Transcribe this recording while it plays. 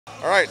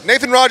All right,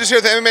 Nathan Rogers here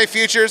with the MMA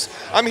Futures.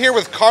 I'm here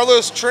with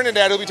Carlos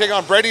Trinidad, who'll be taking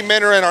on Brady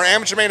Minner in our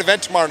amateur main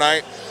event tomorrow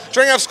night.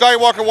 Training off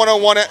Skywalker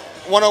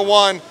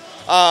 101.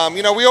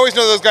 You know, we always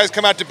know those guys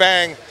come out to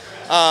bang.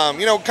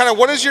 You know, kind of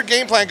what is your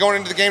game plan going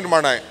into the game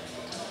tomorrow night?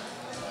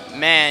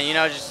 Man, you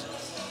know, just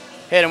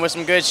hit him with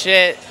some good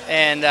shit,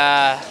 and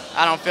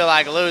I don't feel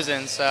like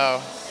losing, so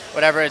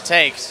whatever it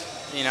takes,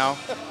 you know.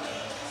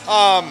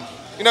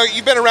 You know,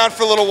 you've been around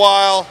for a little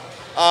while.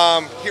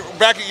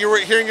 You were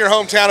here in your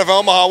hometown of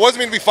Omaha. What does it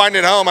mean to be fighting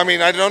at home? I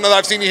mean, I don't know that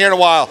I've seen you here in a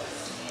while.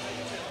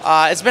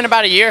 It's been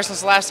about a year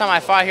since the last time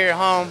I fought here at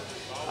home,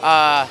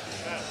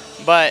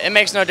 but it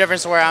makes no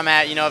difference where I'm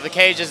at. You know, if the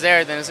cage is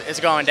there, then it's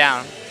going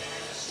down.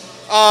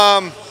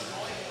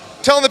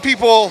 Telling the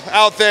people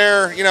out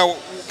there, you know,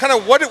 kind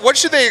of what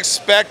should they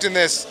expect in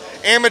this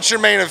amateur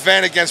main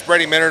event against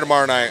Brady Minner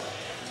tomorrow night?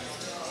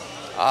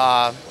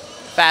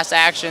 Fast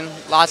action,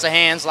 lots of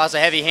hands, lots of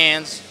heavy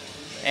hands,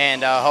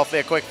 and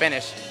hopefully a quick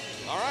finish.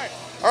 All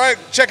right.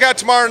 Check out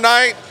tomorrow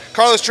night,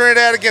 Carlos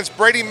Trinidad against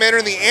Brady Minner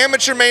in the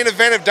amateur main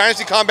event of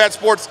Dynasty Combat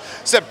Sports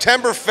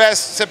September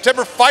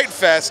Fight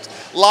Fest,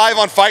 live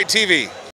on Fight TV.